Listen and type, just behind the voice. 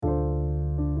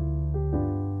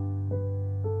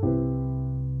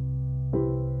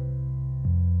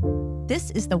This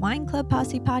is the Wine Club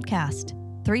Posse podcast,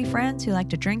 3 friends who like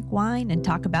to drink wine and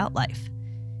talk about life.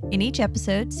 In each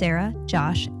episode, Sarah,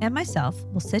 Josh, and myself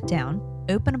will sit down,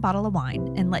 open a bottle of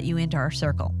wine, and let you into our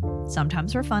circle.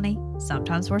 Sometimes we're funny,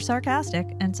 sometimes we're sarcastic,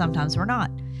 and sometimes we're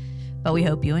not. But we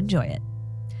hope you enjoy it.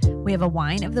 We have a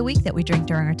wine of the week that we drink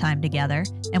during our time together,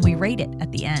 and we rate it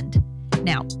at the end.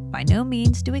 Now, by no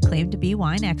means do we claim to be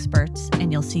wine experts,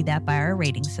 and you'll see that by our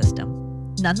rating system.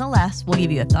 Nonetheless, we'll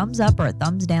give you a thumbs up or a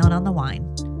thumbs down on the wine.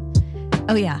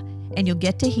 Oh yeah, and you'll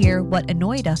get to hear what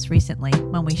annoyed us recently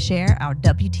when we share our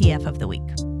WTF of the week.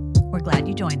 We're glad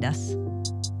you joined us.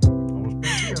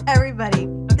 Everybody,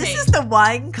 this is the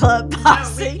Wine Club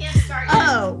Posse. No, we can't start yet.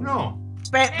 Oh. No.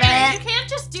 Hey, you can't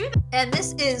just do that. And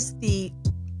this is the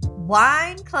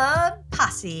Wine Club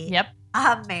Posse. Yep.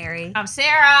 I'm Mary. I'm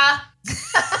Sarah.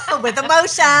 With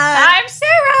emotion. I'm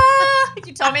Sarah.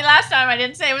 You told me last time I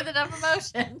didn't say it with enough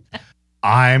emotion.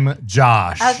 I'm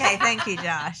Josh. Okay, thank you,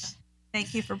 Josh.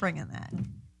 Thank you for bringing that.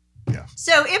 Yeah.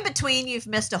 So in between, you've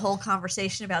missed a whole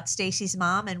conversation about Stacy's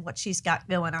mom and what she's got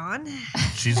going on.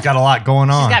 She's got a lot going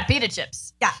on. She's got pita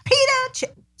chips. Got pita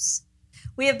chips.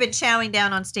 We have been chowing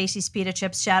down on Stacy's pita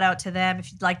chips. Shout out to them.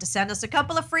 If you'd like to send us a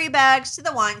couple of free bags to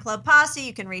the Wine Club Posse,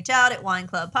 you can reach out at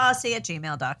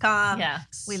wineclubposse@gmail.com. Yeah.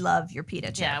 We love your pita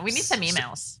chips. Yeah, we need some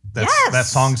emails. Yes. That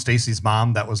song, Stacy's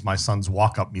Mom, that was my son's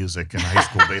walk-up music in high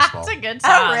school baseball. That's a good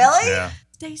song. Oh, really? Yeah.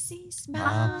 Stacy's Mom,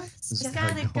 mom. this She's is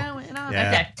got like it going on. Yeah.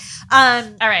 Okay. All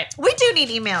All right. We do need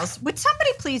emails. Would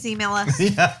somebody please email us?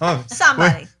 Yeah.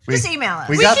 Somebody. We- Just email us.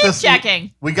 we We got keep this-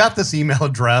 checking. We got this email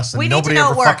address, and We need to nobody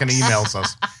know ever it fucking works. emails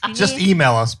us. We Just need-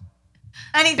 email us.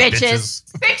 Anything. Bitches.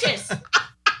 Bitches.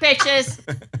 Bitches.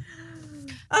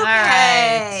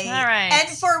 Okay. All right. And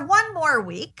for one more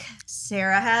week,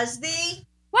 Sarah has the,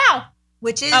 Wow.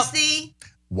 which is Oh. the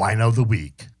Wine of the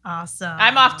week. awesome.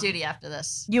 I'm off duty after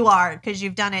this. You are, because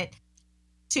you've done it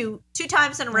two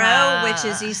times in a row, which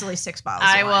is easily 6 bottles.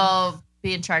 I of wine. will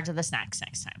be in charge of the snacks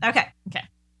next time. Okay.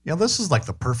 Yeah, this is like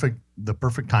the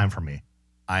perfect time for me.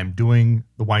 I'm doing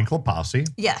the Wine Club Posse.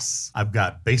 Yes. I've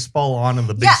got baseball on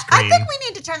the big Yeah, screen. I think we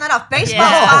need to turn that off. Baseball's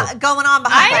Yeah. going on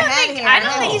behind I my don't head think- here. I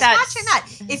don't think He's that's- watching that.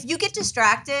 If you get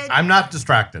distracted, I'm not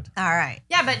distracted. all right.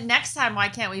 Yeah, but next time, why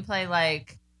can't we play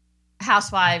like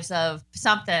Housewives of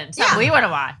something Yeah. we want to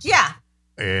watch? Yeah,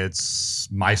 It's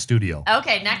my studio.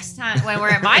 Okay, next time when we're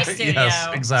at my studio. Yes,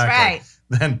 that's exactly. right.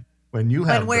 Then when you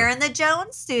have When we're in the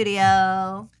Jones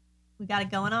studio, we got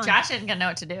it going on. Josh isn't gonna know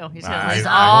what to do. He's gonna I- lose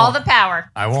I all won't. the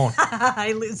power. I won't.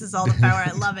 He loses all the power.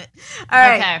 I love it. All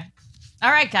right. Okay. All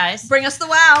right, guys. Bring us the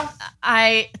wow.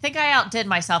 I think I outdid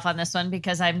myself on this one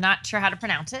because I'm not sure how to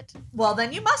pronounce it. Well,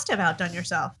 then you must have outdone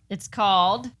yourself. It's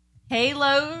called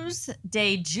Halos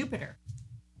de Jupiter.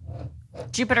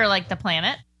 Jupiter, like the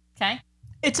planet. Okay.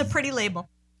 It's a pretty label.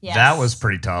 Yes. That was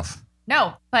pretty tough.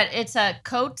 No, but it's a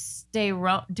Côtes du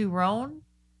Rhône.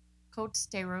 Côtes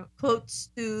de Rhône. Quotes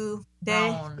to de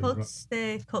Round. quotes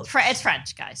de quotes. It's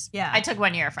French, guys. Yeah. I took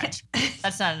 1 year of French.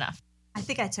 That's not enough. I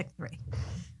think I took 3.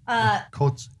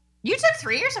 Coats. You took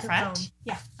 3 years of French?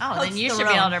 Yeah. Oh, Côtes then you de should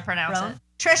be able Rhône. to pronounce Rhône. it.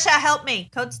 Trisha, help me.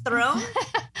 Cotes de Rhône?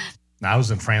 I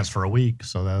was in France for a week,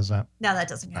 so that was that. No, that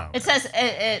doesn't count. Oh. It says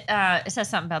it says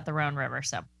something about the Rhone River,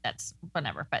 so that's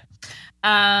whatever. But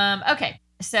okay,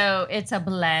 so it's a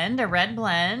red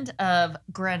blend of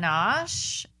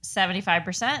Grenache,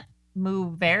 75%,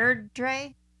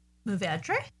 Mourvedre,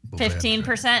 Mourvedre?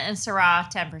 15%, and Syrah,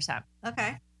 10%.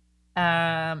 Okay.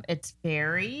 It's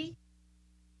very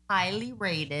highly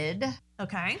rated,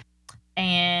 Okay.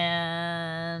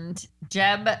 and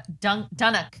Jeb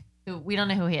Dunnock. Who we don't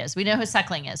know who he is. We know who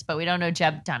Suckling is, but we don't know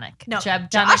Jeb Dunnock. No,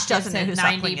 Jeb Josh Dunnock doesn't know who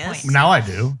Suckling is. points. Now I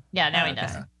do. Yeah, now he Okay.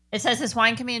 does. It says this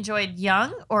wine can be enjoyed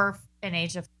young or an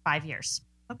age of 5 years.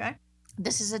 Okay.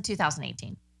 This is a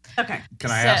 2018. Okay.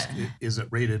 Can I So- ask, is it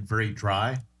rated very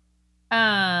dry?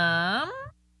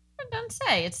 It doesn't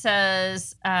say. It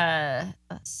says,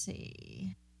 let's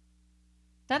see.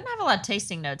 Doesn't have a lot of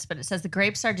tasting notes, but it says the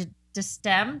grapes are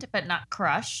destemmed but not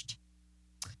crushed.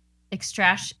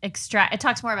 Extract. It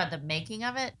talks more about the making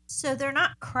of it. So they're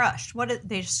not crushed.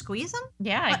 They just squeeze them?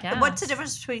 Yeah, I guess. What's the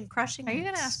difference between crushing? Are you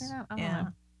and gonna ask me that? I don't Yeah. know.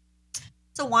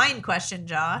 It's a wine question,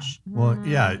 Josh. Well, Mm.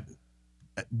 yeah,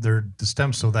 they're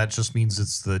destemmed, so that just means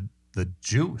it's the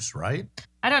juice, right?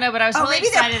 I don't know, but I was Oh, really maybe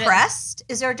excited. they're pressed?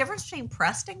 Is there a difference between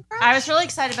pressed and crushed? I was really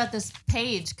excited about this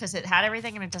page because it had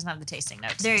everything and it doesn't have the tasting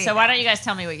notes. There you So go. why don't you guys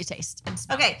tell me what you taste and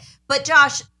smell? Okay, but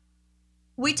Josh,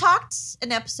 we talked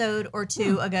an episode or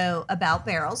two ago about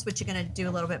barrels, which you're going to do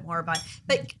a little bit more about.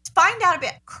 But find out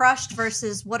about crushed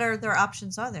versus what other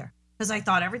options are there? Because I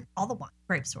thought all the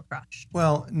grapes were crushed.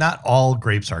 Well, not all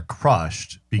grapes are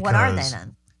crushed because What are they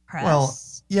then? Pressed? Well,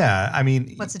 Yeah, I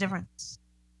mean, What's the difference?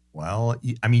 well,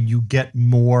 I mean, you get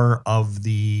more of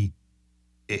the.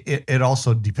 It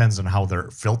also depends on how they're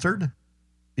filtered,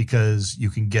 because you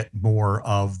can get more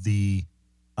of the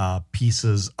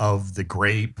pieces of the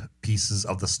grape, pieces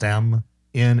of the stem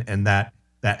in, and that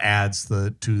adds to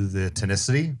the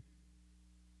tonicity.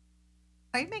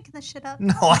 Are you making this shit up?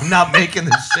 No, I'm not making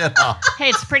this shit up. Hey,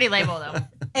 it's a pretty label though.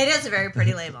 It is a very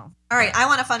pretty label. All right, I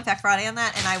want a Fun Fact Friday on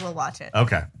that, and I will watch it.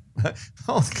 Okay.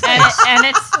 Oh, And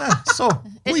it's so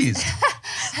pleased.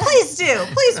 Please do.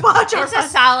 Please watch our it's a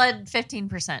solid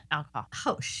 15% alcohol.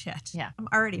 Oh shit. Yeah. I'm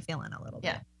already feeling a little bit.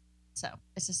 Yeah. So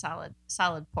it's a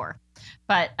solid pour.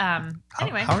 But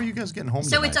anyway, How are you guys getting home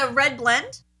So tonight? it's a red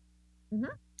blend? Mhm.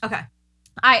 Okay.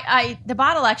 I the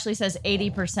bottle actually says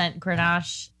 80%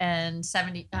 Grenache and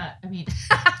 70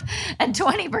 and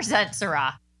 20%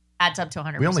 Syrah. Adds up to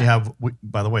 100%. We only have,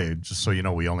 by the way, just so you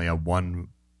know, we only have one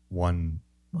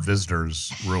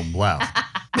visitor's room left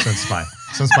since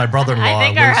my brother-in-law I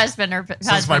think our husband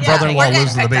since my husband- brother-in-law we're getting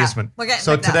lives in the picked up. basement. We're getting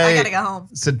So picked up. today- I gotta go home.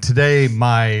 So today,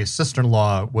 my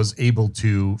sister-in-law was able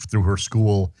to, through her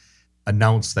school,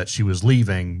 announce that she was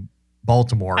leaving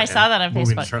Baltimore. I and saw that on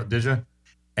moving to Facebook. Charlotte. Did you?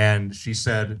 And she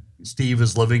said, Steve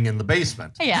is living in the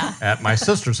basement Yeah. at my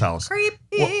sister's house.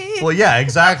 Creepy. Well, yeah,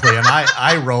 exactly. And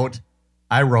I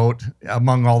wrote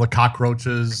among all the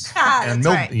cockroaches and That's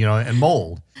milk, right. and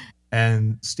mold.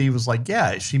 And Steve was like,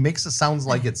 yeah, she makes it sound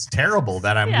like it's terrible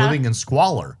that I'm Yeah. living in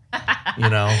squalor,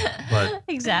 but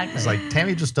Exactly. it's like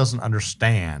Tammy just doesn't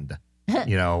understand, what's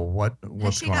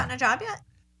Has she going gotten on. a job yet?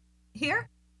 Here?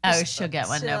 Oh, she'll get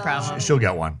one, no So- problem. She'll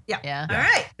get one. Yeah. All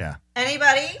right. Yeah.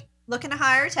 Anybody looking to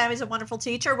hire? Tammy's a wonderful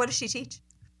teacher. What does she teach?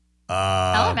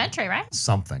 Elementary, right?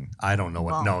 Something. I don't know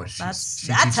what. Well, no, that's she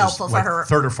that's teaches, helpful for like, her.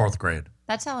 3rd or 4th grade.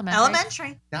 That's elementary.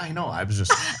 Elementary. Yeah, I know. I was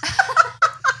just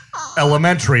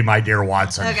elementary, my dear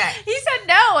Watson. Okay. He said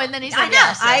no, and then he said I know.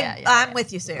 yes. Yeah, I'm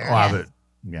with you, Sarah. Well, I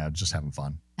would- just having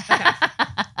fun.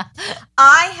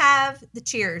 I have the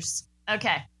cheers.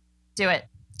 Okay. Do it.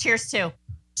 Cheers to.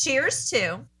 Cheers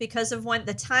to, because of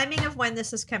the timing of when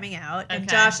this is coming out. And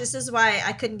Okay. Josh, this is why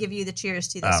I couldn't give you the cheers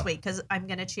to this Oh. week, because I'm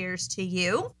going to cheers to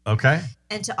you Okay.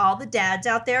 and to all the dads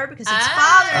out there, because it's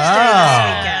Ah. Father's Day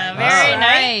this weekend. Very Right?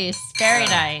 nice. Very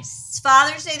nice. It's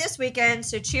Father's Day this weekend,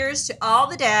 so cheers to all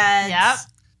the dads. Yep.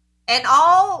 And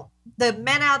all the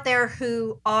men out there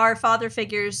who are father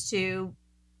figures to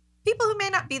people who may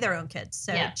not be their own kids.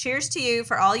 So Yeah. cheers to you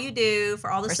for all you do,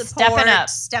 for all the For support,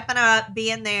 stepping up.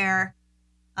 being there,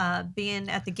 being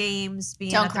at the games,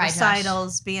 being Don't at the cry, Josh.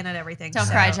 recitals, being at everything. Don't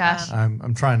So, cry, Josh.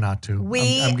 I'm trying not to.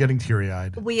 I'm getting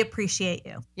teary-eyed. We appreciate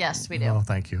you. Yes, we do. Oh,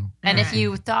 thank you. And All if right.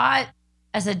 you thought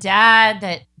as a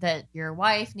dad that your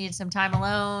wife needs some time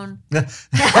alone, It's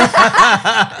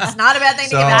not a bad thing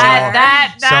to So- give a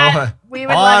that So, we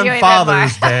would love you on even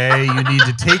Father's more. Day, you need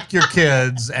to take your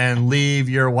kids and leave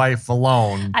your wife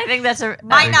alone. I think that's a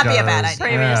Might not be a bad Because-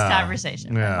 idea. previous Yeah.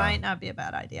 conversation. Yeah. Might not be a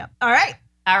bad idea. All right.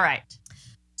 All right.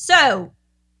 So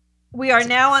we are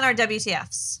now on our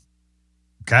WTFs.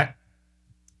 Okay.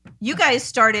 You guys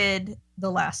started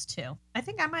the last two. I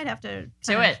think I might have to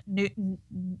Do it.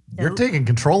 You're taking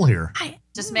control here.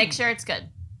 Just make sure it's good.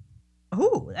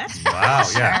 Ooh, that's Wow.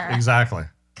 Sure. Yeah, exactly.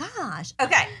 gosh.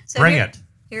 Okay. So Bring it.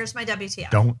 Here's my WTF.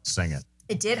 Don't sing it.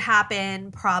 It did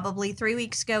happen probably 3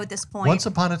 weeks ago at this point. Once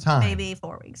upon a time. Maybe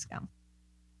 4 weeks ago.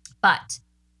 But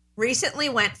recently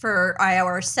went for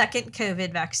our second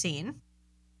COVID vaccine.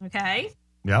 Okay.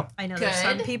 Yep. I know there's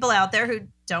some Good. people out there who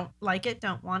don't like it,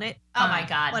 don't want it. Oh my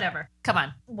God. Whatever. Come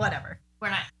on. Whatever. We're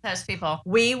not those people.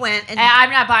 We went and And I'm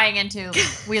not buying into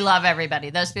we love everybody.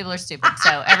 Those people are stupid.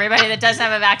 So everybody that doesn't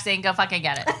have a vaccine, go fucking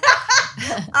get it.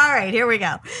 all right, here we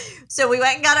go. So we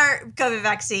went and got our COVID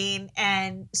vaccine.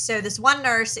 And so this one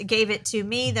nurse gave it to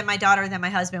me, then my daughter, then my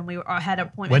husband. We had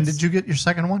appointments. When did you get your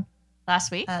second one?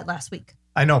 Last week? Last week.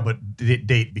 I know, but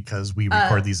date because we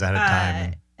record these ahead of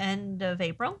time. End of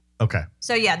April. Okay.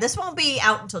 So yeah, this won't be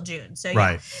out until June. So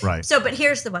yeah. Right. So, but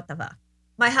here's the what the fuck.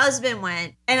 My husband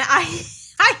went, and I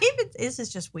even, this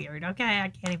is just weird. Okay, I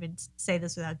can't even say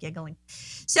this without giggling.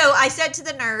 So I said to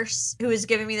the nurse who was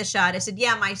giving me the shot, I said,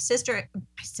 "Yeah, my sister,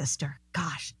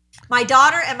 gosh, my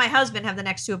daughter and my husband have the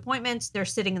next two appointments. They're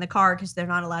sitting in the car because they're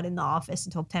not allowed in the office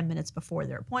until 10 minutes before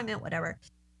their appointment, whatever."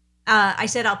 I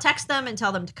said, "I'll text them and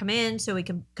tell them to come in so we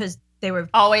can," because they were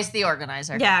Always the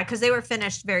organizer. yeah, because they were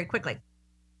finished very quickly.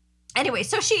 Anyway,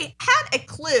 so she had a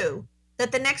clue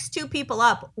that the next two people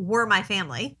up were my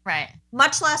family, Right.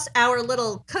 much less our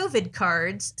little COVID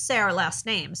cards say our last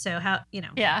name. So how,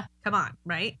 Yeah. come on,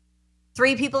 right?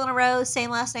 3 people in a row, same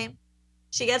last name.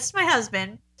 She gets to my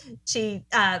husband. She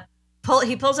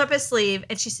he pulls up his sleeve,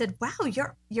 and she said, "Wow,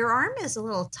 your arm is a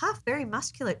little tough, very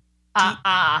muscular.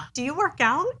 Do you work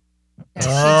out?" She did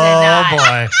not.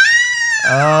 Boy.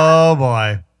 Oh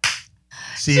boy.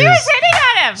 She was hitting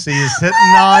on him. She is hitting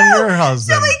on your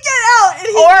husband. So we get out, and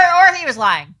Or he was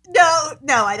lying.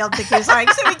 No, I don't think he was lying.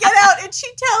 So we get out,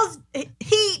 and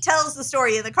he tells the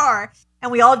story in the car,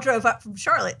 and we all drove up from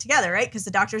Charlotte together, right? Because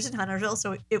the doctor's in Huntersville,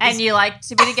 so it was. And you like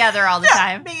to be together all the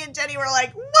time. Me and Jenny were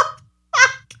like, "What the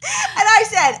fuck?" And I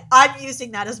said, "I'm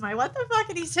using that as my what the fuck,"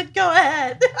 and he said, "Go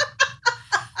ahead."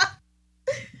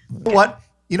 What?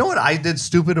 You know what I did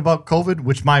stupid about COVID?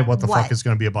 Which my what the What? fuck is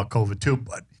going to be about COVID too,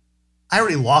 but I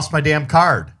already lost my damn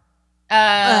card.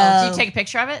 Did you take a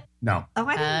picture of it? No. Oh,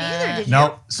 I didn't either. Did you?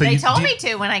 No. So They you told do- me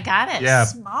to when I got it. Yeah.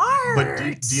 Smart. But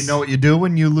do you know what you do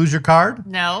when you lose your card?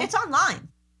 No. It's online.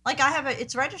 Like I have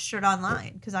it's registered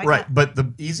online because I Right. But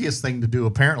the easiest thing to do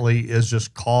apparently is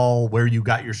just call where you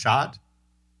got your shot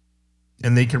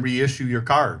and they can reissue your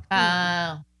card.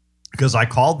 Because I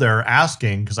called there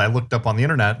asking, because I looked up on the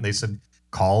internet and they said,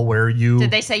 call where you.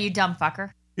 Did they say you dumb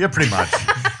fucker? Yeah, pretty much.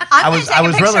 I'm I gonna was take a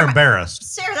picture rather of my- embarrassed.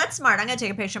 Sarah, that's smart. I'm gonna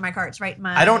take a picture of my cards right in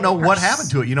my. I don't know what purse. happened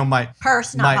to it. You know, my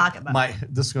Purse, not pocketbook.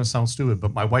 this is gonna sound stupid,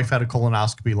 but my wife had a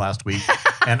colonoscopy last week,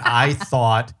 and I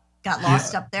thought Got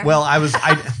lost up there. Well,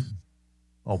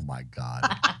 oh my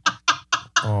God.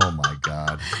 Oh my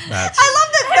God. That's I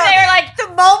love that. They're like the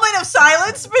moment of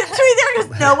silence between there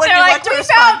because no one they're knew like, what to we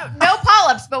respond. found no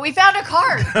polyps, but we found a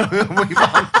card.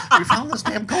 we found this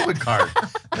damn COVID card.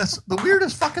 That's the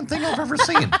weirdest fucking thing I've ever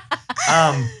seen.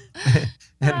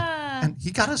 And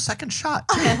he got a second shot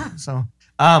too. So,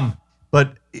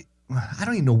 but I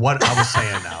don't even know what I was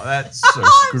saying now. That's so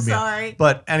screwed me up. Sorry.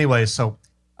 But anyway, so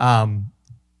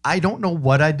I don't know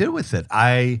what I did with it.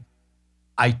 I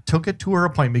took it to her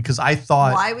appointment because I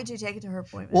thought. Why would you take it to her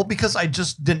appointment? Well, because I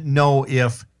just didn't know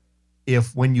if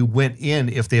when you went in,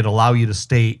 if they'd allow you to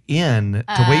stay in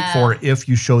to wait for it if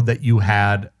you showed that you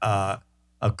had a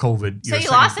COVID. So you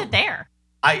lost it there.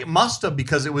 I must have,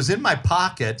 because it was in my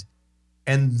pocket,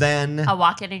 and then A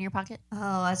walk it in your pocket. Oh,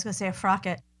 I was gonna say a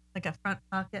frocket, like a front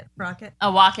pocket, frocket.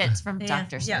 A walk it's from Yeah.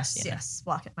 Dr. Smith. Yes, yeah. yes.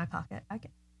 Walk it in my pocket. Okay.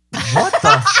 what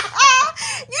the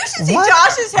You should see What?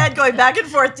 Josh's head going back and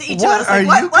forth to each of what us. are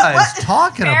Like, you guys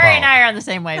talking Mary and about? I are on the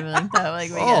same wavelength, though. Like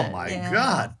we Oh get it. my Yeah.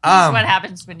 God! This is what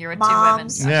happens when you're with two women.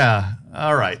 Moms. Yeah.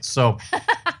 All right. So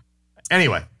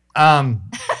anyway,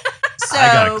 So,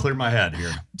 I gotta clear my head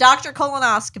here. Dr.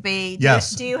 Colonoscopy.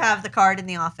 Yes. Do you have the card in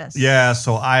the office? Yeah,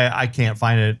 so I can't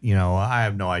find it. You know, I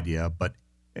have no idea, but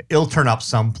it'll turn up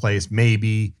someplace.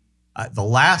 Maybe the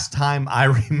last time I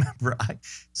remember,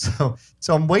 so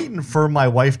I'm waiting for my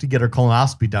wife to get her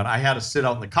colonoscopy done. I had to sit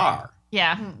out in the car,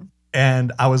 Yeah. Hmm.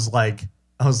 and I was like,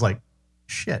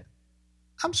 shit,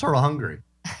 I'm sort of hungry,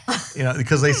 you know,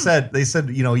 because they said,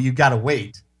 you know, you got to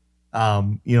wait,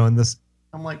 you know, in this.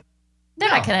 I'm like, They're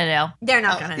not gonna know. They're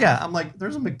not gonna. yeah, I'm like,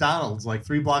 there's a McDonald's like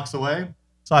 3 blocks away.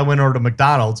 So I went over to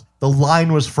McDonald's. The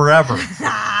line was forever.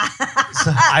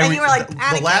 So and you were like the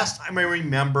panicking. last time I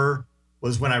remember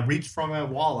was when I reached for my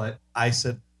wallet. I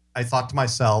thought to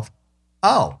myself,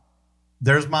 oh,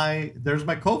 there's my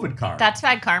COVID card. That's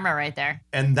bad karma right there.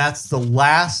 And that's the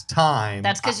last time.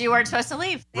 That's because you weren't supposed to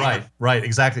leave. Right,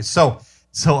 exactly. So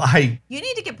I You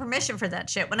need to get permission for that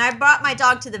shit. When I brought my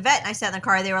dog to the vet and I sat in the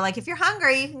car, they were like, if you're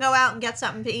hungry, you can go out and get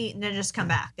something to eat and then just come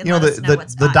back. And you know let us know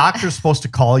what's the fine. doctor's supposed to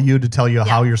call you to tell you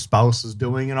how your spouse is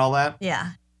doing and all that.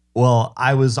 Yeah. Well,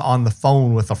 I was on the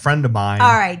phone with a friend of mine.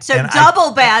 All right. So and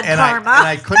double bad and karma.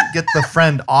 I couldn't get the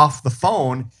friend off the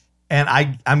phone, and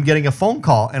I'm getting a phone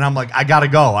call, and I'm like, I gotta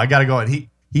go. And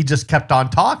he just kept on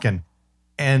talking,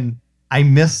 and I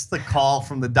missed the call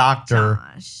from the doctor.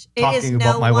 Gosh. talking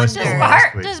about my wife's wonder.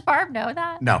 colonoscopy. Does Barb know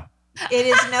that? No, It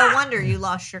is no wonder you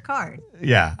lost your card.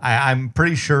 yeah, I'm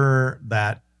pretty sure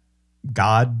that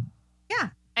God.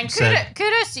 And Said-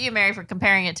 kudos to you, Mary, for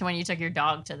comparing it to when you took your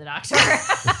dog to the doctor.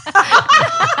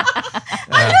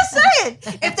 I'm just saying,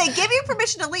 if they give you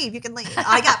permission to leave, you can leave.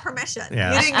 I got permission.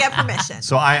 Yeah. You didn't get permission.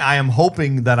 So I am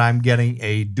hoping that I'm getting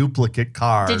a duplicate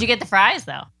card. Did you get the fries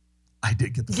though? I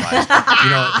did get the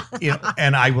fries. you know,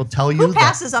 and I will tell you Who that.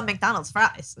 passes on McDonald's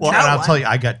fries? Well, No and I'll one. tell you,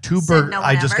 I got two Said burgers. no one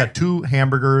I just ever. got 2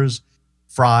 hamburgers,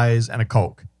 fries, and a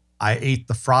Coke. I ate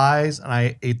the fries and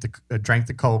I drank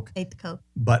the Coke, Ate the Coke.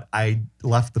 but I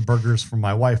left the burgers for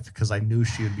my wife because I knew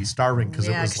she would be starving because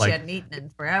it was she like hadn't eaten in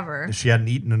forever. she hadn't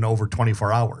eaten in over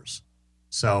 24 hours.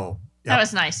 So, That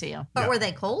was nice of you. But Yeah. were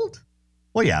they cold?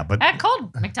 well, yeah, but That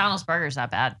cold McDonald's burger's not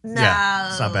bad. No. yeah,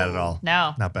 it's not bad at all.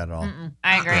 No. Not bad at all. Mm-mm.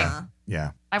 I agree. Uh-uh.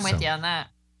 Yeah. I'm with So- you on that.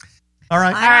 All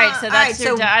right. All right, so that's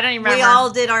your. I don't even remember. We all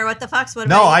did our what the fucks. What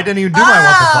No, about I you? didn't even do my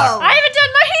what the fuck. Oh. I haven't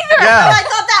done mine either. Yeah. I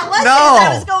thought that wasn't. No.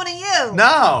 That was going to you.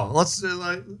 No, let's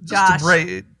just Josh. to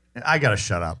break. I gotta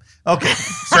shut up. Okay,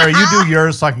 Sarah, you do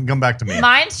yours so I can come back to me.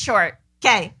 Mine's short.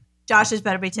 Okay. Josh's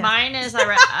better be too. Mine is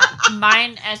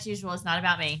mine as usual is not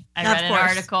about me. I Of read an course.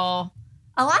 article.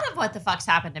 A lot of what the fuck's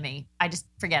happened to me, I just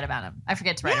forget about them. I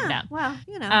forget to write them down. Well,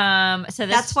 you know. So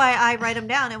this, That's why I write them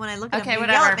down, and when I look at Okay, them,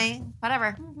 you yell whatever. at me.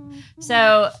 whatever.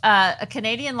 So a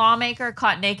Canadian lawmaker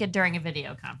caught naked during a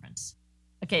video conference.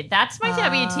 Okay, that's my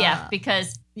WTF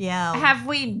because Yeah. have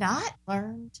we not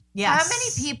learned? Yes. How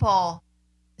many people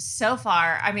so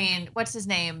far? I mean, what's his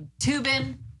name?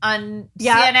 Tubin on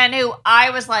Yeah. CNN, who I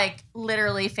was like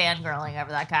literally fangirling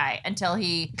over that guy until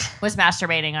he was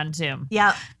masturbating on Zoom.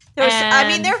 Yeah. There's, I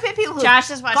mean, And there have been people who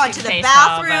Josh is watching gone to the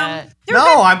baseball, bathroom. but- There have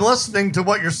No, I'm listening to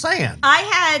what you're saying. I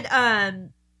had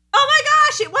oh my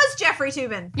gosh, it was Jeffrey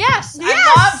Tubin. Yes, Yes.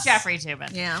 I love Jeffrey Tubin.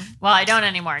 Yeah. Well, I don't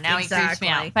anymore. Now he creeps Exactly.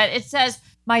 me out. But it says,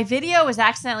 my video was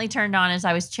accidentally turned on as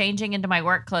I was changing into my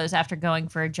work clothes after going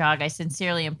for a jog. I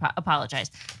sincerely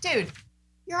apologize. Dude,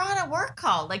 you're on a work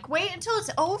call. Like, wait until it's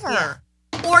over.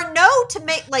 Yeah. Or no to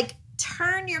make like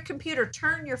turn your computer,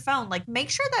 turn your phone, like make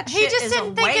sure that He shit just is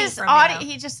didn't think away his from audio. you.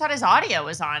 He just thought his audio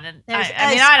was on, and There's-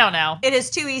 I mean, I don't know. It is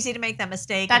too easy to make that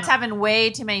mistake. That's and- happened way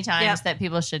too many times Yep. that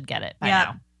people should get it by Yep.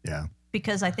 now. Yeah.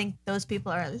 because I think those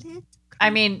people are a little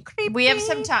I mean, we have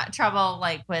some creepy. trouble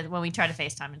like with when we try to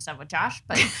FaceTime and stuff with Josh,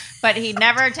 but he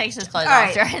never takes his clothes All off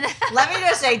right. during that. Let me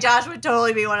just say, Josh would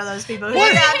totally be one of those people who What?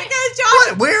 do that because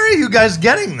Josh. What? Where are you guys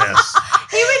getting this?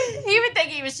 He would think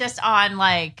he was just on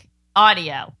like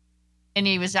audio, and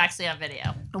he was actually on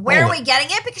video. Where Oh. are we getting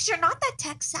it? Because you're not that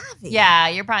tech savvy. Yeah,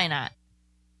 you're probably not.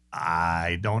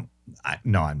 I don't.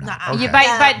 No, I'm not. Nuh-uh. Okay. You, but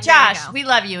Yeah, there you Josh, go. we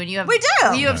love you, and you have We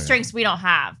do. you have Okay. strengths we don't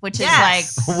have, which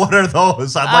Yes. is like What are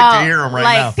those? I'd like to hear them right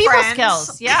like now. people Friends.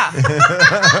 skills. Yeah, yeah.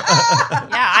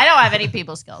 I don't have any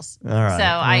people skills. All right. So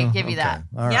I Well, give you that.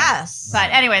 All right. Yes. But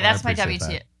anyway, Well, I that's my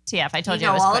appreciate WTF. I told You you,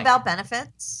 know it was all quick. about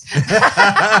benefits,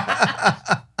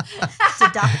 I,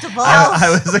 deductibles. I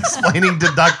was explaining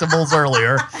deductibles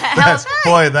earlier. Health-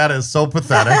 Boy, that is so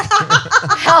pathetic.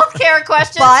 healthcare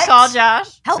questions. But- Call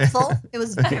Josh. helpful. It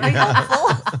was very helpful.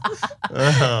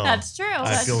 Oh, That's true. I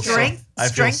That's feel true. Strength- I feel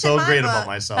strength so in my great book. about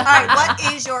myself. All right,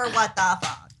 what is your what the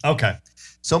fuck? Okay.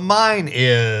 So mine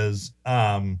is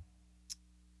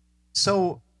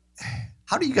so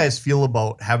how do you guys feel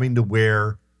about having to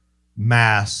wear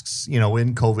masks, in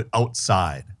COVID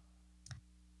outside?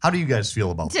 How do you guys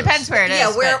feel about Depends this? where it is.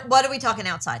 Yeah, but- what are we talking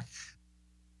outside?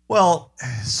 Well,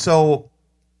 so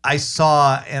I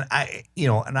saw and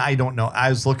I don't know. I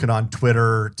was looking on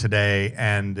Twitter today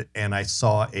and I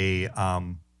saw a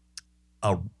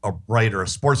writer, a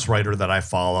sports writer that I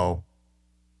follow,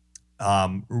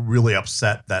 really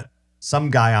upset that some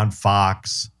guy on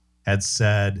Fox had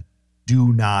said,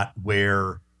 do not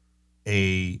wear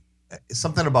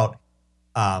something about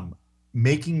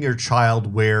making your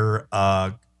child wear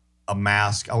a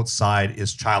mask outside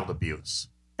is child abuse.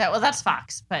 that's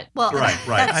Fox, but Well, Right.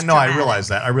 that's I know. I dramatic.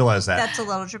 realize that. That's a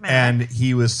little dramatic. And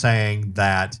he was saying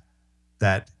that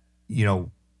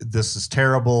this is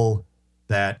terrible,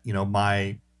 that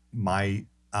my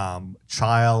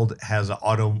child has an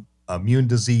autoimmune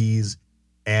disease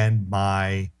and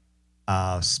my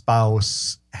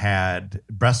spouse had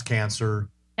breast cancer.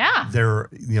 yeah. They're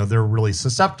really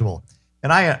susceptible,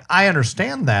 and I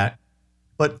understand that,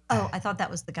 but oh, I thought that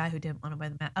was the guy who didn't want to wear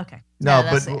the mask. Okay. no,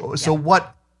 Yeah, but that's so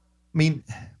what? I mean,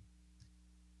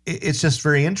 it's just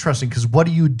very interesting because what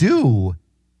do you do?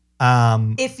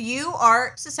 If you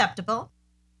are susceptible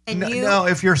and no,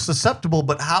 if you're susceptible,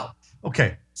 but how?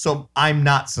 Okay, so I'm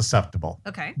not susceptible,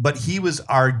 Okay. but he was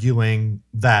arguing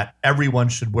that everyone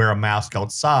should wear a mask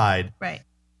outside Right.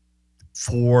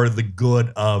 for the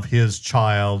good of his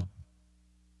child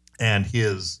and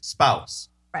his spouse.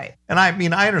 Right. And I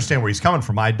mean, I understand where he's coming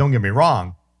from. Don't get me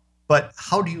wrong, but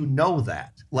how do you know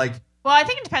that? Like, Well, I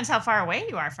think it depends how far away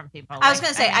you are from people. I was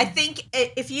Like, going to say, I mean, think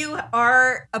if you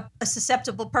are a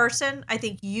susceptible person, I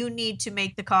think you need to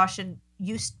make the caution.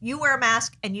 You wear a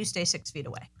mask and you stay 6 feet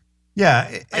away. yeah,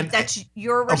 Like and that's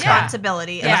your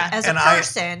responsibility. Yeah. As And a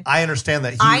person, I understand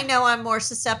that. I know I'm more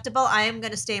susceptible. I am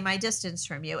going to stay my distance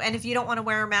from you. And if you don't want to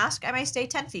wear a mask, I may stay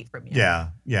 10 feet from you.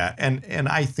 Yeah, and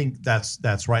I think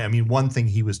that's right. I mean, one thing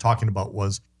he was talking about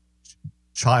was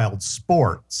child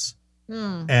sports,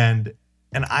 Hmm. and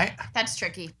I that's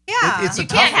tricky. Yeah. it's a You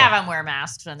tough can't one. have them wear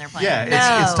masks when they're playing. Yeah,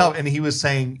 No. it's tough. And he was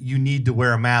saying you need to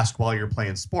wear a mask while you're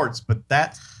playing sports, but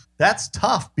that that's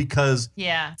tough because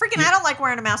Yeah. Freaking, I don't like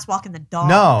wearing a mask walking the dog.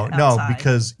 no, outside.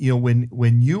 because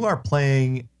when you are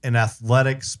playing an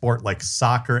athletic sport like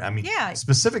soccer, I mean, Yeah.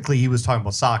 specifically he was talking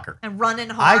about soccer. and running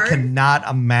hard. I cannot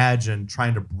imagine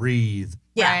trying to breathe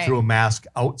Yeah. Right. through a mask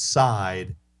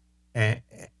outside, and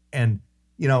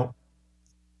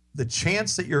the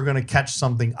chance that you're going to catch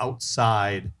something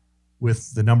outside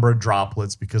with the number of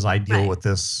droplets, because I deal Right. with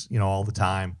this all the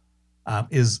time,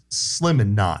 is slim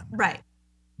and none. Right.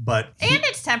 But And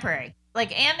it's temporary.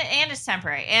 Like, and it's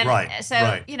temporary. And Right, so,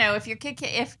 right. if your kid,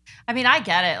 I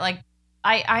get it. Like,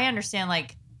 I understand,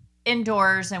 like,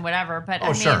 indoors and whatever, but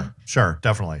sure,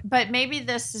 definitely. But maybe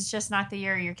this is just not the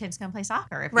year your kid's going to play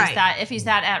soccer Right. if he's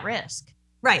that at risk,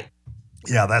 Right.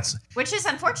 Yeah, that's which is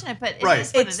unfortunate, but it Right.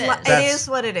 is what It's it is. it That's- is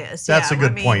what it is. that's Yeah, a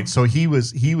good I mean, point. So he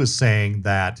was saying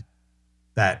that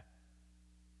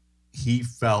he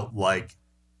felt like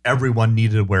everyone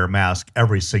needed to wear a mask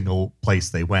every single place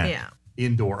they went, Yeah.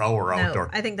 indoor or No, outdoor.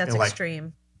 I think that's like,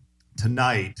 extreme.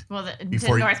 Tonight, Well,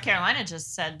 Before you- North Carolina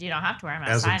just said you don't have to wear them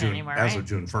as of outside June, anymore, as right? of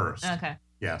June 1st. Okay.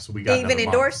 Yeah, so we got Even another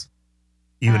month. indoors.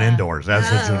 Even Uh, indoors as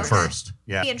of oh, June okay. 1st.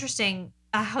 Yeah. Be interesting.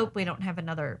 I hope we don't have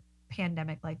another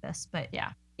pandemic like this, but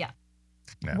Yeah.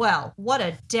 Yeah. Well, what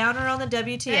a downer on the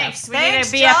WTF. Thanks. We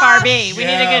Thanks, need a BFRB. Josh. We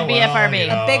need a good BFRB.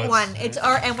 well, A big it's- one. It's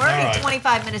our, and we're already All right.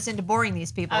 25 minutes into boring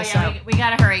these people. Oh so yeah, we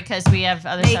gotta hurry because we have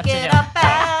other make stuff to it do. a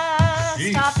fast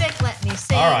Jeez. topic. Let me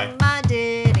sing All right. my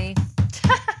ditty.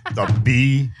 The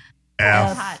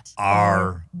Hot.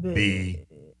 BFRB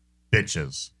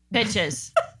bitches.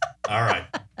 Bitches. All right.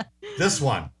 This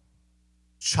one.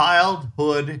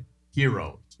 Childhood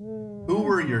heroes. Who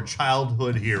were your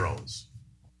childhood heroes?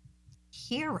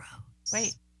 heroes?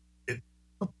 Wait,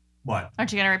 What?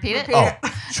 aren't you gonna repeat it? Oh,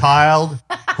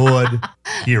 childhood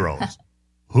heroes.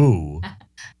 Who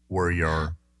were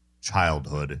your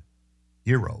childhood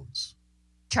heroes?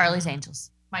 Charlie's Angels.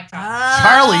 Mike drop.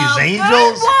 Charlie's good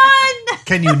Angels? one.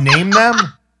 Can you name them?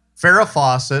 Farrah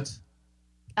Fawcett.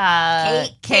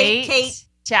 Kate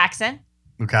Jackson,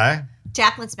 Okay.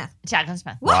 Jacqueline Smith. Jacqueline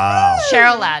Smith, Wow.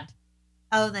 Cheryl Ladd.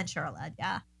 Oh, then Cheryl Ladd.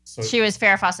 Yeah. So She was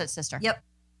Farrah Fawcett's sister. Yep.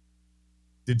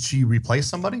 did she replace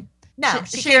somebody? No,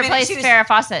 she came in- replaced she was- Farrah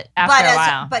Fawcett after a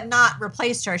while, but not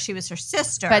replaced her. She was her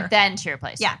sister. but then she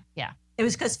replaced. Yeah. her. Yeah. it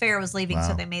was because Farrah was leaving, so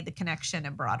Wow. they made the connection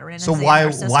and brought her in. So as the why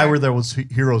younger sister. why were those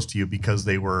heroes to you? Because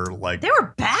they were like they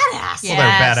were badass? Yeah. well, they're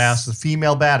Yes. badasses,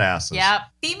 female badasses. Yep.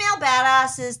 Female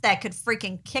badasses that could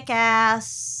freaking kick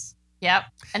ass Yep.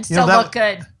 And You know, still that- look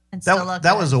good. and still look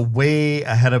That good. was a way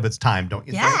ahead of its time, don't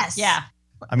you think? yes. Yeah.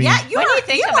 I mean, yeah, you when were, you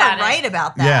think you about were it- right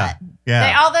about that.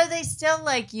 yeah. Although they still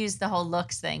like use the whole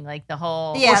looks thing, like the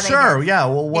whole. Yeah, well, they sure. did. Yeah.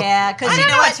 Well, what? Yeah, because I you don't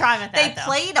know know what? what's wrong with They that. though.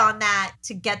 played on that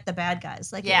to get the bad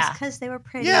guys. Like, Yeah. because they were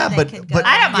pretty. Yeah, they but could but go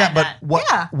I don't yeah, mind but that. what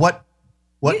Yeah.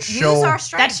 what Use show our That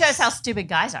strengths. shows how stupid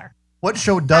guys are. what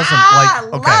show doesn't I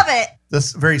like? Okay, love it.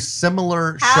 this very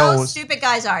similar How shows. stupid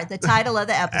guys are. The title of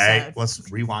the episode. Hey,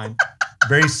 let's rewind.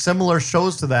 Very similar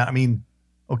shows to that. I mean,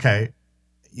 okay,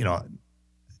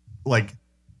 like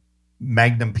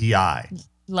Magnum PI.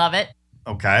 Love it.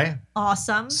 Okay,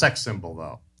 Awesome. sex symbol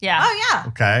though. Yeah. Oh yeah.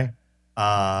 Okay,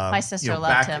 My sister loved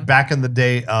back, him. back in the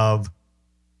day of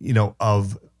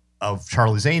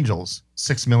Charlie's Angels,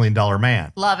 $6 Million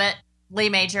Man. Love it. Lee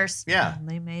Majors. Yeah,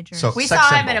 Lee Majors. So- We sex saw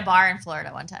him symbol. in a bar in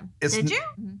Florida one time. it's Did you?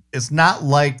 it's not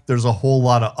like there's a whole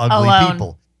lot of ugly Alone.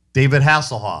 people. David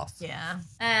Hasselhoff. Yeah.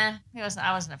 I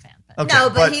wasn't a fan. But Okay, no,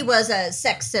 but he was a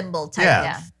sex symbol type.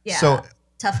 Yeah. Of, yeah. So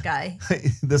tough guy.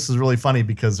 this is really funny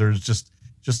because there's just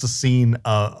a scene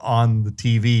on the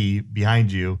TV behind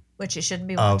you Which you shouldn't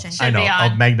be of watching. I know be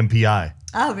on. of Magnum PI.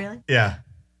 Oh really? Yeah.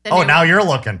 the Oh, new- now you're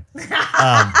looking.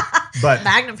 But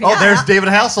Magnum oh, PI. there's David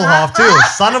Hasselhoff too.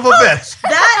 Son of a bitch.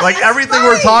 That Like is everything funny.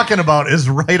 we're talking about is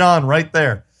right on, right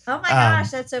there. Oh my gosh,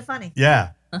 that's so funny. Yeah.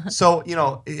 So it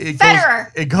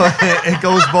Federer.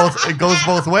 goes it goes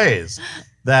both ways.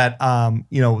 That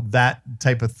that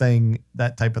type of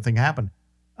thing happened.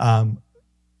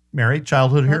 Mary,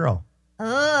 childhood hero.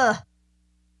 Ugh.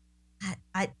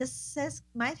 This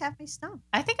might have me stumped.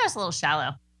 I think I was a little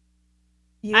shallow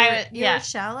You I- were yeah.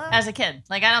 shallow. as a kid.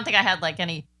 Like I don't think I had like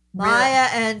any. Maya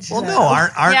and Well, Joe. no,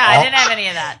 aren't yeah, all, I didn't have any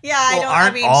of that. Yeah, I well, don't. I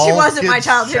aren't mean, she all wasn't my kids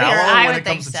childhood shallow hero. I when would it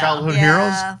comes think to so. childhood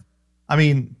heroes? I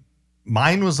mean,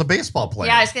 mine was a baseball player.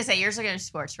 Yeah, I was gonna say yours are gonna be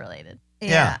sports related.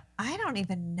 Yeah. I don't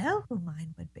even know who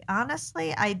mine would be.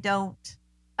 Honestly, I don't.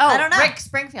 Oh, I don't know. Rick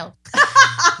Springfield.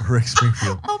 Rick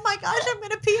Springfield. Oh my gosh, I'm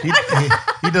gonna pee.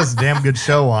 He does a damn good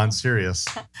show on Sirius.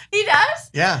 He does?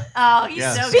 Yeah. Oh, he's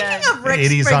Yeah. so Speaking good. of Rick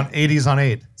 80s on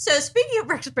 8. So speaking of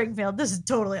Rick Springfield, this is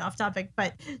totally off topic,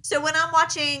 but so when I'm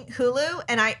watching Hulu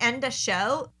and I end a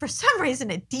show, for some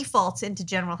reason it defaults into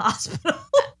General Hospital.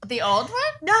 The old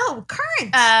one? No,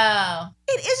 current. Oh.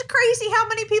 It is crazy how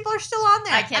many people are still on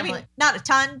there. I can't mean, believe- not a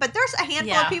ton, but there's a handful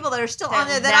Yeah. of people that are still That on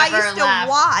there that I never used to left.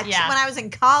 watch Yeah. when I was in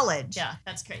college. Yeah,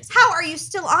 that's crazy. How are you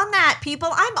still on that, people?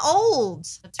 I'm old.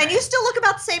 That's And right. you still look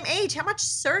about the same age. How much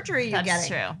surgery are you That's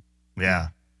getting? true. Yeah.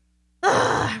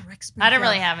 Ugh, Rick I don't Springfield.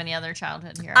 really have any other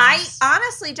childhood heroes. I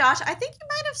honestly, Josh, I think you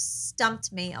might have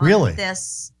stumped me on Really?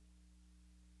 this.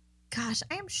 Gosh,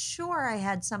 I am sure I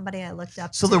had somebody I looked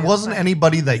up So to. there wasn't but-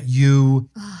 anybody that you,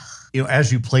 Ugh.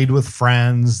 as you played with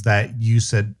friends, that you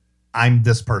said, I'm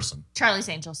this person. Charlie's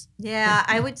Angels. Yeah,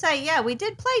 I would say, yeah, we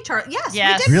did play Charlie. Yes,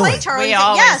 Yes. we did Really? play Charlie. We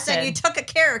always Yes, did. and you took a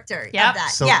character Yep. of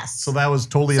that. So, yes. So that was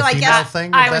totally So a I female guess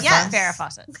thing? I at was that yes. time? Farrah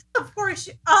Fawcett. Of course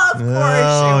you Oh, you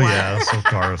were. yes, of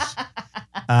course.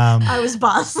 I was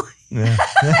Bosley. Yeah.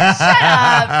 Shut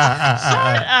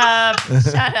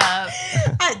up.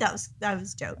 That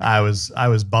was joke. I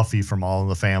was Buffy from All in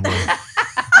the Family.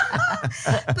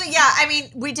 But yeah, I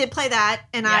mean, we did play that,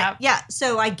 and Yep.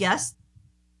 so I guess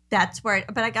that's where.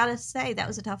 But I gotta say, that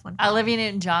was a tough one. Olivia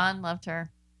Newton-John, loved her.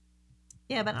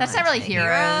 Yeah, but That's not really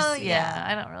heroes. Hero, Yeah,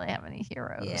 I don't really have any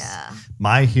heroes. Yeah.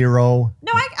 My hero.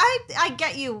 No, I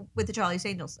get you with the Charlie's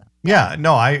Angels though. Yeah,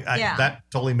 no, I Yeah. that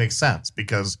totally makes sense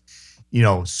because,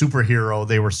 superhero,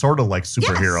 they were sort of like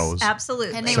superheroes. Yes,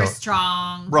 absolutely. And they So- were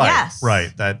strong. Right, Yes.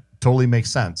 right. That totally makes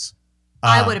sense.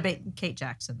 I would have beaten Kate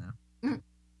Jackson though. Mm.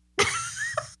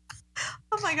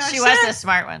 Oh my gosh, She was the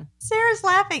smart one. Sarah's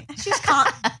laughing.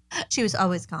 She was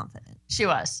always confident. She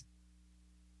was.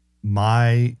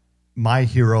 My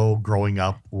hero growing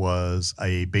up was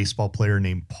a baseball player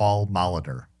named Paul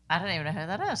Molitor. I don't even know who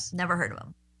that is. Never heard of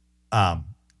him.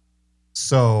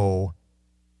 So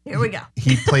Here we go.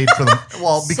 he played for the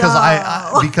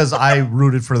because I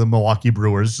rooted for the Milwaukee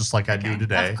Brewers just like I do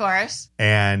today. Of course.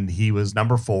 And he was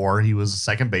number 4. He was a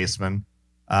second baseman.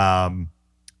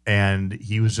 And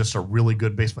he was just a really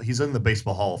good baseball. He's in the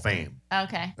Baseball Hall of Fame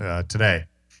Okay. today.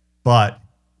 But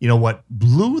what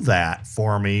blew that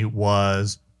for me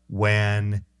was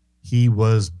when he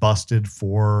was busted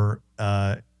for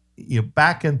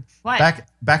back in What?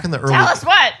 back in the early Tell us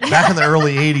what. back in the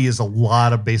early 80s, a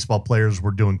lot of baseball players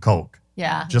were doing coke,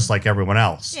 Yeah. just like everyone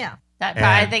else. Yeah,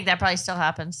 I And- think that probably still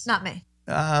happens. not me.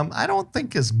 I don't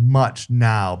think as much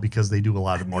now because they do a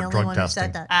lot of I'm the more only drug one who testing.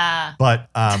 said that. But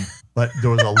there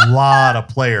was a lot of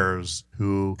players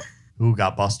who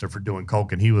got busted for doing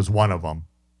coke, and he was one of them.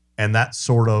 And that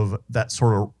sort of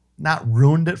not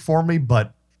ruined it for me,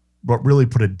 but really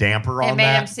put a damper It on made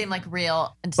that. him seem like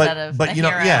real instead of a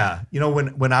hero.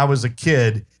 when I was a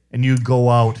kid and you'd go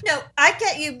out. No, I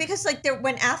get you because like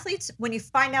when you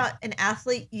find out an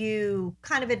athlete you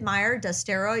kind of admire does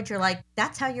steroids, you're like,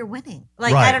 that's how you're winning.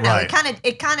 Like Right, I don't know, right.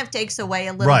 it kind of takes away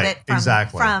a little Right, bit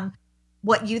exactly. from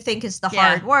what you think is the Yeah.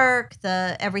 hard work,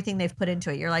 the everything they've put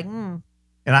into it. You're like, And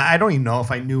I don't even know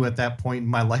if I knew at that point in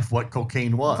my life what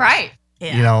cocaine was. Right.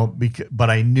 yeah. But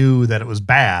I knew that it was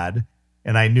bad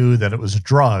and I knew that it was a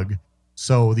drug.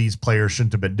 So these players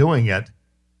shouldn't have been doing it.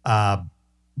 But,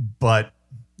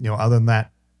 other than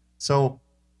that, so,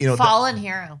 Fallen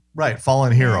hero. right.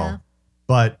 Fallen hero. Yeah.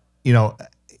 But,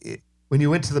 when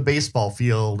you went to the baseball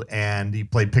field and you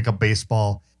played pickup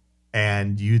baseball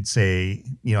and you'd say,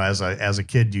 as a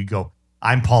kid, you'd go,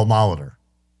 I'm Paul Molitor,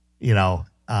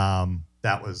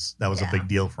 that was a Yeah. big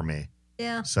deal for me.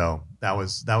 Yeah. So that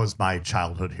was my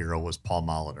childhood hero was Paul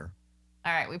Molitor.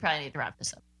 All right. We probably need to wrap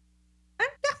this up. Yeah,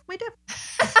 we do.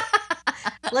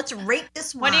 Let's rate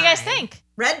this wine. What do you guys think?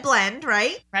 Red blend,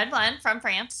 right? Red blend from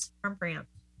France. From France.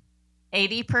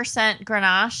 80%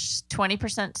 Grenache,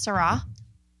 20% Syrah.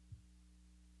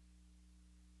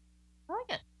 I like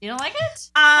it. You don't like it?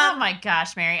 Oh my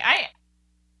gosh, Mary.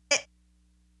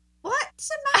 What's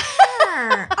the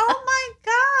matter? Oh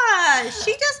my gosh.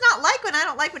 She does not like when I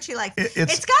don't like what she likes. It's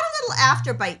It's got a little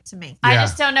afterbite to me. I Yeah.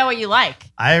 just don't know what you like.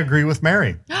 I agree with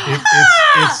Mary.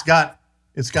 It's got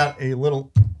a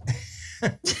little.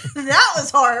 That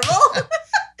was horrible.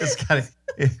 It's got a.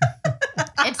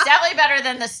 It's definitely better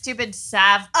than the stupid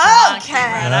Sauv Blanc you Okay.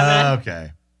 read of it.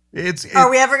 Okay. It's Are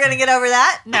we ever going to get over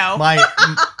that? No.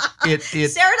 it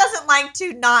Sarah doesn't like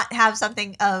to not have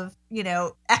something of,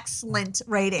 excellent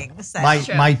ratings.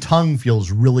 True. my tongue feels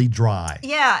really dry.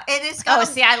 Yeah, and it's got Oh,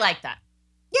 see, I like that.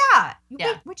 yeah.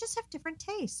 Yeah. We just have different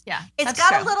tastes. Yeah. It's that's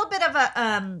got true. a little bit of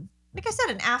a like I said,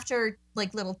 an after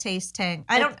like little taste tang.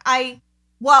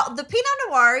 The Pinot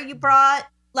Noir you brought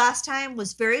last time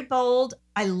was very bold.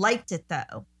 I liked it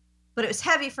though, but it was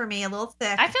heavy for me, a little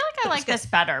thick. I feel like I It was like good. this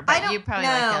better, I but don't you probably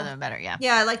like the know. other one better. Yeah.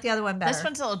 Yeah, I like the other one better. This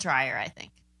one's a little drier, I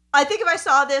think. I think if I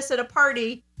saw this at a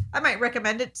party, I might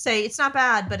recommend it. Say it's not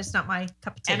bad, but it's not my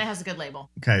cup of tea. And it has a good label.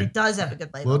 Okay. It does have a good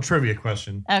label. Little trivia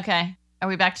question. Okay. Are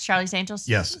we back to Charlie's Angels?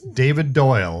 Yes. David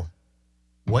Doyle.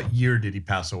 What year did he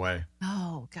pass away?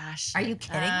 Oh, gosh. Are you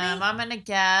kidding me? I'm going to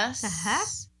guess. The heck?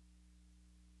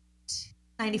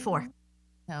 94.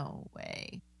 No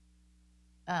way.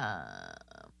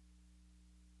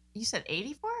 You said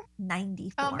 84?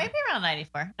 94. Oh, maybe around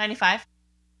 94. 95?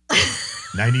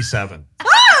 97.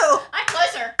 Oh! I'm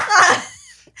closer.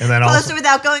 And then Closer also,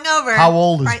 without going over. how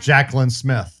old is Right. Jacqueline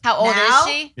Smith? How old Now?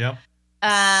 is she? Yep.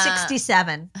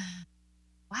 67.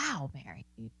 Wow, Mary.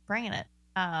 You're bringing it.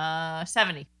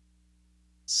 70.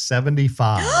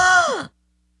 75. I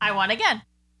won again.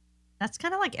 That's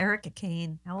kind of like Erica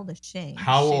Kane. How old is she?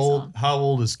 How She's old? on. How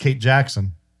old is Kate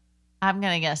Jackson? I'm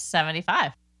going to guess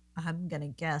 75. I'm going to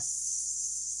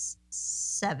guess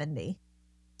 70.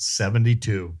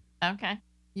 72. Okay.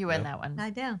 You win Yep. that one. I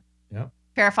do.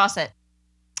 Farrah Fawcett.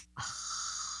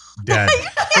 Dead.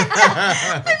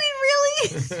 I mean,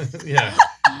 really? Yeah.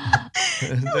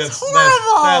 was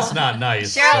horrible. That's not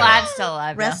nice. Cheryl Ladd's still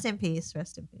alive. though. Rest in peace.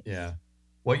 Rest in peace. Yeah.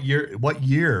 What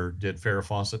year did Farrah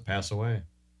Fawcett pass away?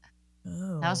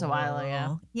 That was a while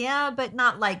ago. Yeah, but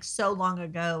not like so long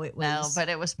ago. It was. No, but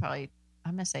it was probably,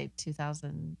 I'm going to say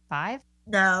 2005.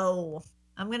 No.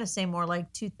 I'm going to say more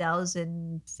like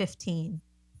 2015.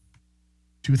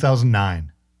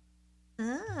 2009.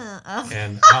 Oh.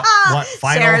 And what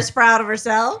final? Sarah's proud of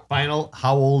herself. Final.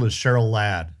 How old is Cheryl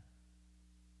Ladd?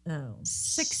 Oh,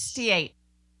 68.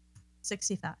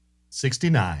 65.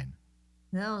 69.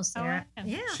 No, Sarah. okay.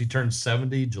 Yeah. She turned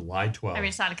 70 July 12th. I mean,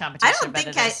 it's not a competition. I don't but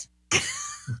think it is.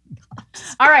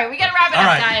 All right, we got to wrap it All up,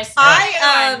 right. guys.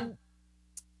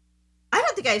 I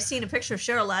don't think I've seen a picture of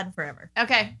Cheryl Ladd in forever.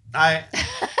 Okay.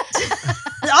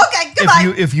 Okay,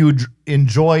 goodbye. if you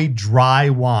enjoy dry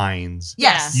wines,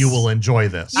 Yes. you will enjoy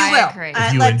this. You I will. agree.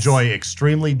 If you let's- enjoy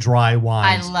extremely dry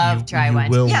wines, love dry you wines.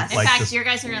 will Yes. In like fact, this. you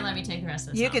guys are going to let me take the rest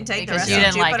of this You home can take the because rest you of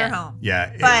didn't like Jupiter it. home.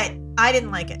 Yeah, But I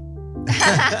didn't like it.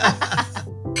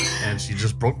 and she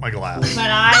just broke my glass. But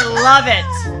I love it.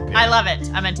 I love it.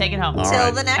 I'm going to take it home. All All Till right.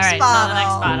 the right, next till bottle. the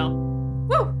next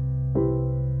bottle.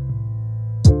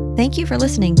 Woo! Thank you for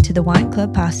listening to the Wine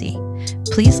Club Posse.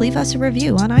 Please leave us a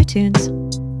review on iTunes.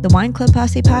 The Wine Club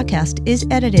Posse podcast is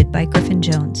edited by Griffin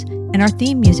Jones, and our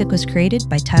theme music was created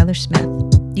by Tyler Smith.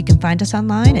 You can find us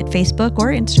online at Facebook or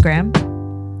Instagram.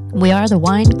 We are the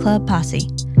Wine Club Posse.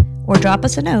 Or drop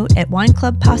us a note at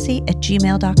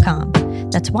wineclubposse@gmail.com.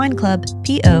 That's wineclub,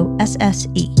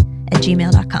 POSSE,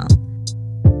 @gmail.com.